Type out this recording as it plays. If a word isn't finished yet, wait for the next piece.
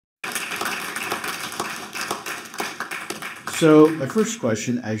So my first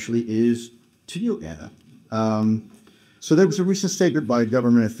question actually is to you, Anna. So there was a recent statement by a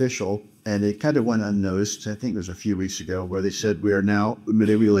government official, and it kind of went unnoticed. I think it was a few weeks ago, where they said we are now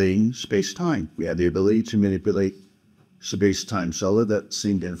manipulating space-time. We have the ability to manipulate space-time. So I'll let that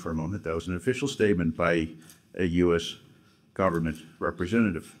sink in for a moment. That was an official statement by a U.S. government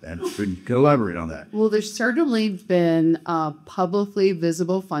representative. And could you elaborate on that? Well, there's certainly been publicly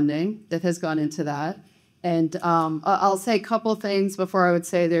visible funding that has gone into that. And I'll say a couple things before I would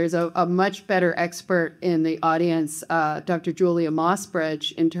say there's a much better expert in the audience, Dr. Julia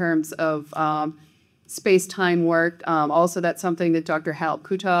Mossbridge, in terms of space-time work. Also, that's something that Dr. Hal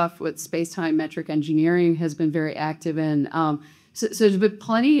Puthoff with space-time metric engineering has been very active in. So there's been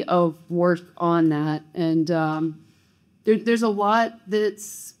plenty of work on that. And there's a lot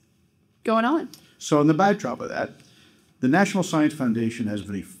that's going on. So in the backdrop of that, the National Science Foundation has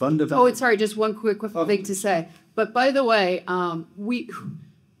been a fund of... Oh, sorry, just one quick thing to say. But by the way, we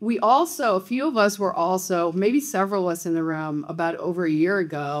also, a few of us were also, maybe several of us in the room about over a year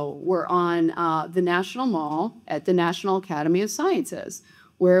ago, were on the National Mall at the National Academy of Sciences,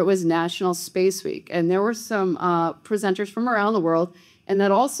 where it was National Space Week. And there were some presenters from around the world, and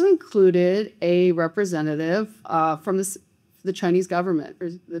that also included a representative from the Chinese government, or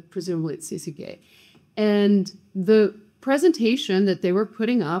presumably it's CCP. And the presentation that they were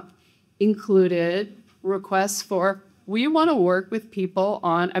putting up included requests for, we want to work with people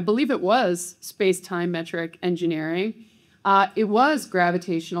on, I believe it was space-time metric engineering, it was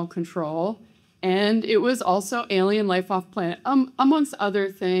gravitational control, and it was also alien life off planet, amongst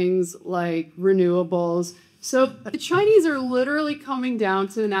other things like renewables. So the Chinese are literally coming down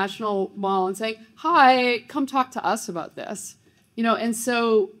to the National Mall and saying, hi, come talk to us about this. You know, and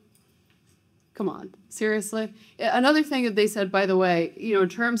so, come on, seriously? Another thing that they said, by the way, you know, in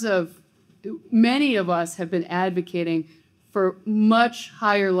terms of many of us have been advocating for much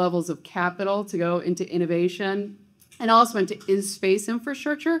higher levels of capital to go into innovation and also into space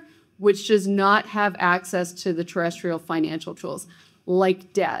infrastructure, which does not have access to the terrestrial financial tools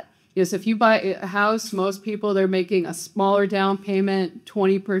like debt. You know, so if you buy a house, most people, they're making a smaller down payment,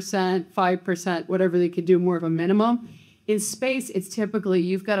 20%, 5%, whatever they could do, more of a minimum. In space, it's typically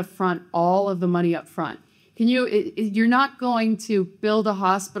you've got to front all of the money up front. You're not going to build a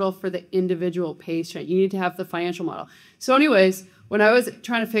hospital for the individual patient. You need to have the financial model. So anyways, when I was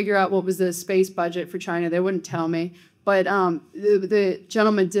trying to figure out what was the space budget for China, they wouldn't tell me. But the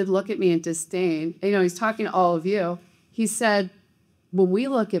gentleman did look at me in disdain. You know, he's talking to all of you. He said, when we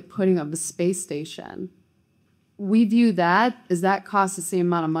look at putting up a space station, we view that as that costs the same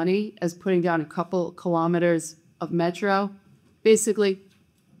amount of money as putting down a couple kilometers of metro. Basically,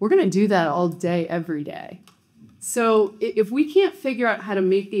 we're going to do that all day, every day. So if we can't figure out how to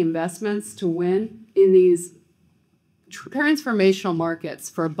make the investments to win in these transformational markets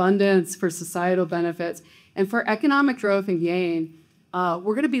for abundance, for societal benefits, and for economic growth and gain, we're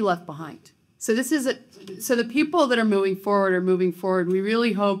going to be left behind. So so the people that are moving forward. We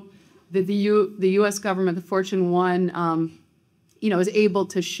really hope that the U.S. government, the Fortune 1, is able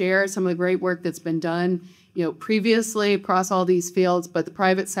to share some of the great work that's been done, previously across all these fields, but the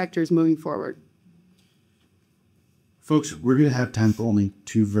private sector is moving forward. Folks, we're going to have time for only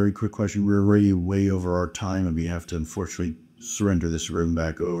two very quick questions. We're already way over our time, and we have to unfortunately surrender this room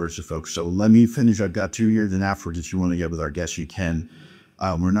back over to folks. So let me finish. I've got 2 years, and afterwards, if you want to get with our guests, you can.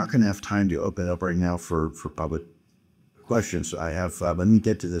 We're not going to have time to open up right now for public questions. So I have, let me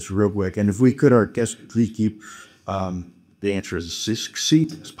get to this real quick. And if we could, our guests, please keep the answer as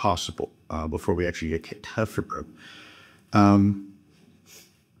succinct as possible before we actually get kicked out for group. Let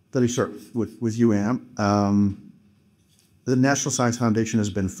me start with you, Ann. The National Science Foundation has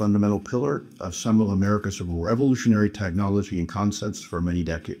been a fundamental pillar of some of America's revolutionary technology and concepts for many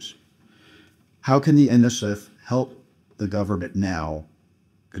decades. How can the NSF help the government now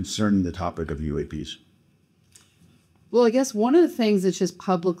concerning the topic of UAPs? Well, I guess one of the things that's just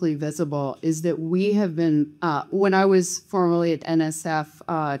publicly visible is that we have been, when I was formerly at NSF,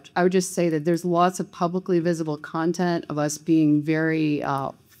 I would just say that there's lots of publicly visible content of us being very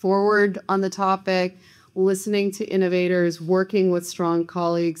forward on the topic, listening to innovators, working with strong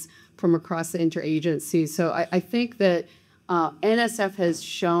colleagues from across the interagency. So I think that NSF has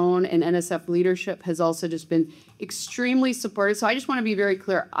shown, and NSF leadership has also just been extremely supportive. So I just want to be very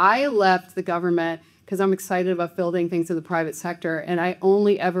clear. I left the government because I'm excited about building things in the private sector, and I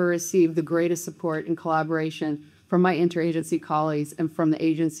only ever received the greatest support and collaboration from my interagency colleagues and from the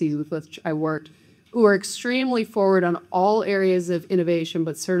agencies with which I worked, who are extremely forward on all areas of innovation,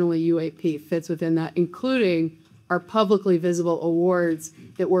 but certainly UAP fits within that, including are publicly visible awards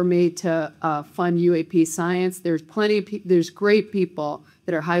that were made to fund UAP science. There's there's great people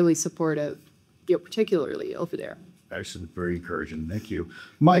that are highly supportive, particularly over there. Excellent, very encouraging. Thank you.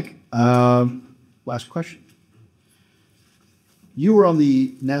 Mike, last question. You were on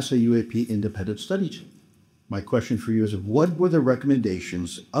the NASA UAP independent study team. My question for you is, what were the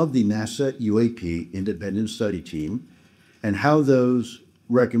recommendations of the NASA UAP independent study team, and how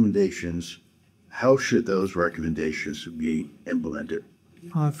should those recommendations be implemented?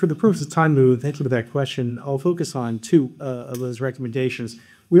 For the purpose of time, Lou, thank you for that question. I'll focus on two of those recommendations.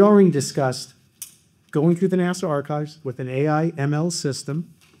 We already discussed going through the NASA archives with an AI ML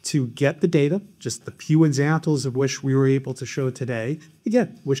system to get the data, just the few examples of which we were able to show today,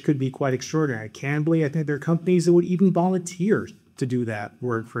 again, which could be quite extraordinary. Candidly, I think there are companies that would even volunteer to do that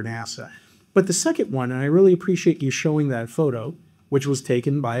work for NASA. But the second one, and I really appreciate you showing that photo, which was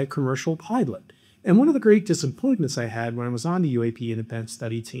taken by a commercial pilot. And one of the great disappointments I had when I was on the UAP independent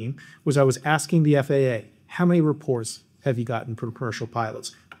study team was I was asking the FAA, how many reports have you gotten from commercial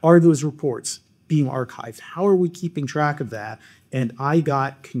pilots? Are those reports being archived? How are we keeping track of that? And I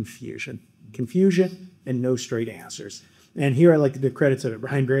got confusion and no straight answers. And here I like to give credit to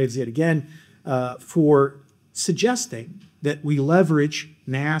Brian Graves yet again for suggesting that we leverage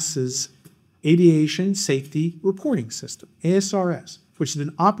NASA's Aviation Safety Reporting System, ASRS, which has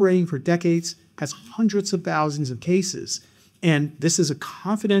been operating for decades, has hundreds of thousands of cases. And this is a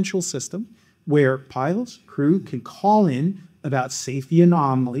confidential system where pilots, crew can call in about safety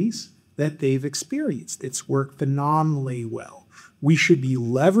anomalies that they've experienced. It's worked phenomenally well. We should be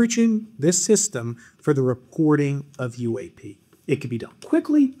leveraging this system for the reporting of UAP. It could be done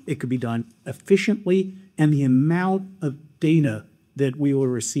quickly, it could be done efficiently, and the amount of data that we will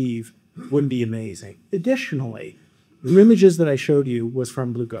receive would be amazing. Additionally, the images that I showed you was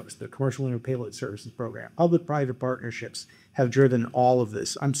from Blue Ghost, the Commercial Lunar Payload Services Program. Public-private partnerships have driven all of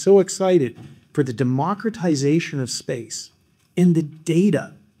this. I'm so excited for the democratization of space and the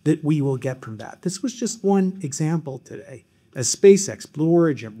data that we will get from that. This was just one example today. As SpaceX, Blue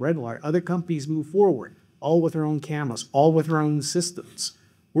Origin, Red Alert, other companies move forward, all with their own cameras, all with their own systems,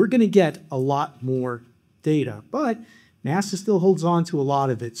 we're going to get a lot more data. But NASA still holds on to a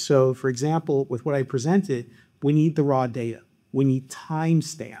lot of it. So, for example, with what I presented, we need the raw data. We need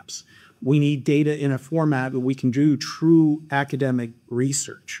timestamps. We need data in a format that we can do true academic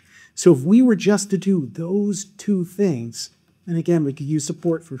research. So if we were just to do those two things, and again, we could use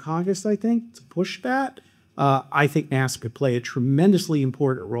support from Congress, I think, to push that. I think NASA could play a tremendously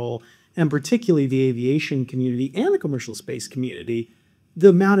important role, and particularly the aviation community and the commercial space community. The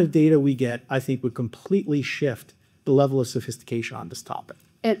amount of data we get, I think, would completely shift the level of sophistication on this topic.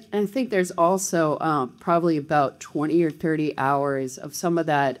 And I think there's also probably about 20 or 30 hours of some of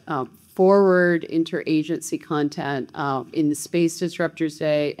that forward interagency content in the Space Disruptors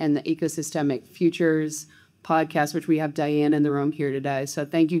Day and the Ecosystemic Futures podcast, which we have Diane in the room here today. So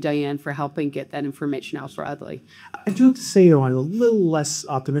thank you, Diane, for helping get that information out broadly. I do have to say, though, I'm a little less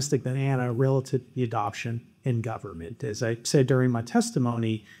optimistic than Anna relative to the adoption in government. As I said during my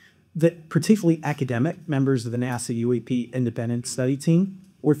testimony, that particularly academic members of the NASA UAP independent study team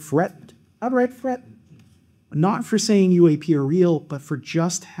were threatened, outright threatened, not for saying UAP are real, but for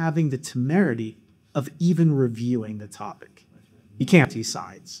just having the temerity of even reviewing the topic. You can't see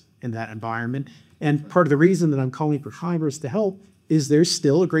sides in that environment. And part of the reason that I'm calling for Congress to help is there's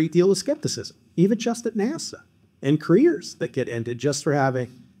still a great deal of skepticism, even just at NASA, and careers that get ended just for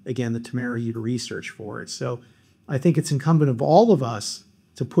having, again, the temerity to research for it. So I think it's incumbent of all of us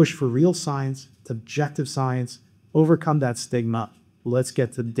to push for real science, to objective science, overcome that stigma. Let's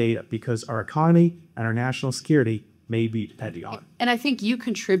get to the data, because our economy and our national security may be depending on it. And I think you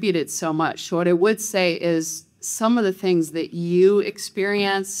contributed so much. So what I would say is some of the things that you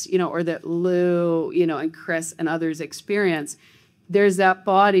experience, or that Lou, and Chris and others experience, there's that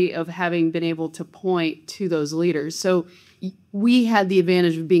body of having been able to point to those leaders. So we had the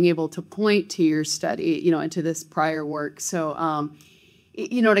advantage of being able to point to your study, and to this prior work. So,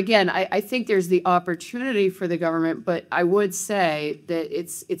 and again, I think there's the opportunity for the government, but I would say that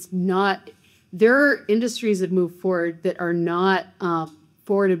it's not, there are industries that move forward that are not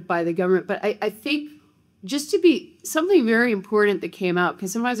forwarded by the government. But I think just to be something very important that came out,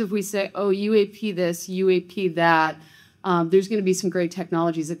 because sometimes if we say, oh, UAP this, UAP that, there's going to be some great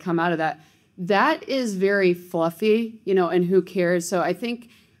technologies that come out of that. That is very fluffy, and who cares? So I think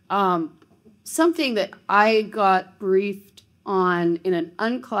something that I got briefed on in an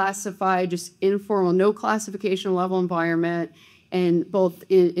unclassified, just informal, no classification level environment, and both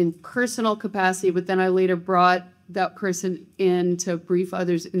in personal capacity, but then I later brought that person in to brief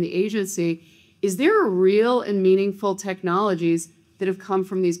others in the agency, is there real and meaningful technologies that have come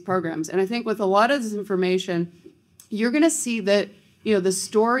from these programs? And I think with a lot of this information, you're going to see that, the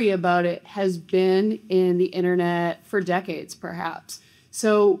story about it has been in the internet for decades, perhaps.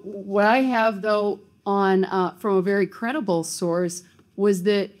 So what I have, though, on from a very credible source was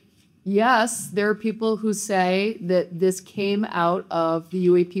that, yes, there are people who say that this came out of the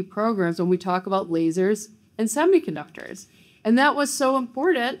UAP programs when we talk about lasers and semiconductors. And that was so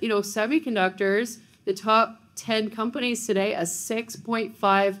important. Semiconductors, the top 10 companies today, a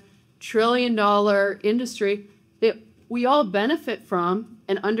 $6.5 trillion industry that we all benefit from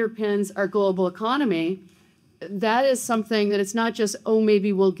and underpins our global economy. That is something that it's not just,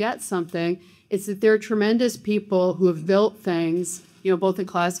 maybe we'll get something. It's that there are tremendous people who have built things, both in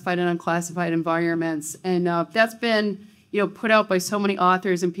classified and unclassified environments. And that's been, put out by so many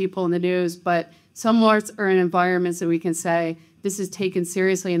authors and people in the news, but some are in environments that we can say this is taken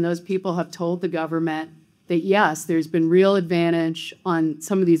seriously, and those people have told the government that, yes, there's been real advantage on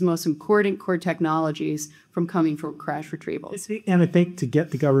some of these most important core technologies from coming from crash retrievals. And I think to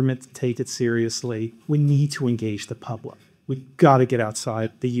get the government to take it seriously, we need to engage the public. We've got to get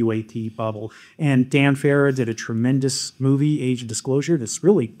outside the UAP bubble. And Dan Farah did a tremendous movie, Age of Disclosure, this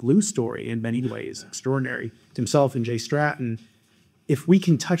really blue story in many ways, extraordinary. Himself and Jay Stratton. If we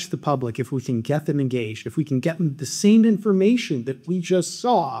can touch the public, if we can get them engaged, if we can get them the same information that we just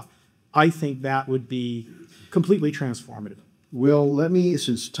saw, I think that would be completely transformative. Well, let me,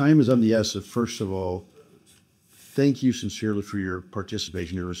 since time is of the essence, first of all, thank you sincerely for your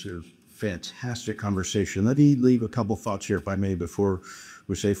participation. It was a fantastic conversation. Let me leave a couple thoughts here, if I may, before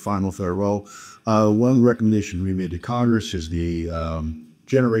we say final farewell. One recommendation we made to Congress is the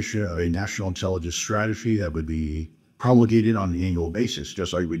generation of a national intelligence strategy that would be promulgated on an annual basis,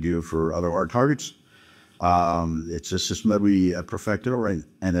 just like we do for other art targets. It's a system that we perfected, right?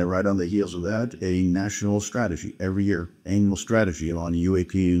 And then right on the heels of that, a national strategy every year, annual strategy on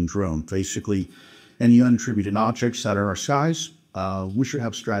UAP and drone. Basically, any unattributed objects that are our skies, we should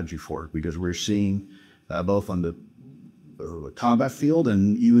have strategy for it, because we're seeing both on the combat field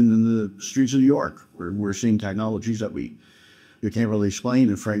and even in the streets of New York, we're seeing technologies that we can't really explain,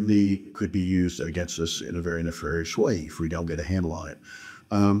 and frankly could be used against us in a very nefarious way if we don't get a handle on it.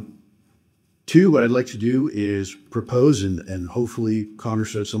 Two, what I'd like to do is propose, and hopefully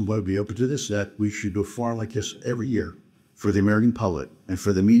Congress at some point will be open to this, that we should do a forum like this every year for the American public and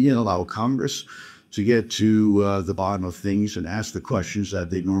for the media, and allow Congress to get to the bottom of things and ask the questions that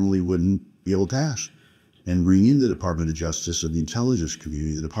they normally wouldn't be able to ask, and bring in the Department of Justice and the intelligence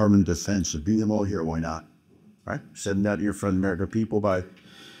community, the Department of Defense, and bring them all here. Why not? Right? Send that here from the American people. By the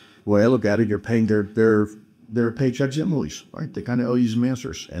way I look at it, you're paying their paychecks in Emily's, right? They kind of owe you some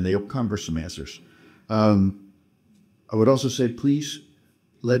answers, and they owe Congress some answers. I would also say, please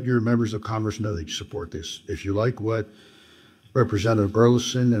let your members of Congress know that you support this. If you like what Representative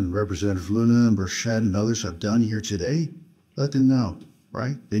Burleson and Representative Luna and Burchett and others have done here today, let them know,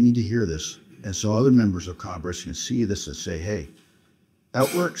 right? They need to hear this. And so other members of Congress can see this and say, hey,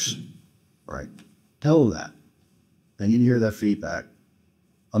 that works, right? Tell them that. They need to hear that feedback,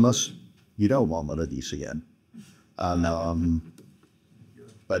 unless you don't want one of these again.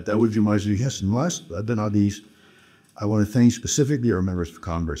 But that would be my suggestion. Last but not least, I want to thank specifically our members of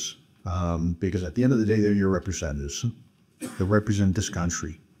Congress, because at the end of the day, they're your representatives. They represent this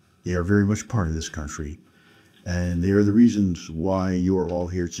country. They are very much part of this country. And they are the reasons why you are all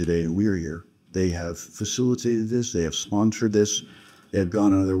here today and we are here. They have facilitated this. They have sponsored this. They have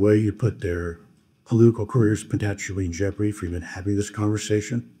gone out of their way to put their political careers potentially in jeopardy for even having this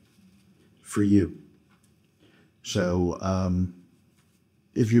conversation for you. So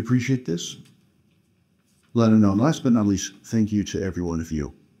if you appreciate this, let them know. And last but not least, thank you to every one of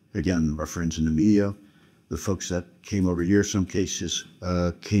you. Again, our friends in the media, the folks that came over here, some cases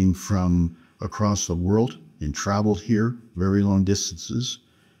came from across the world and traveled here very long distances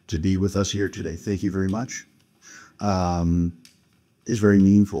to be with us here today. Thank you very much. It's very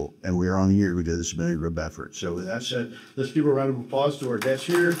meaningful, and we're on here because it's been a group effort. So with that said, let's give a round of applause to our guests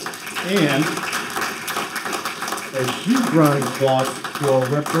here, and a huge round of applause for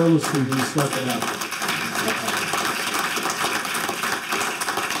Rep. Burleson who's stepping up.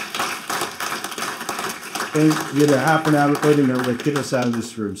 And we had a half an hour waiting to get us out of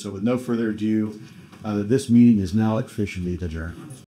this room. So with no further ado, this meeting is now officially adjourned.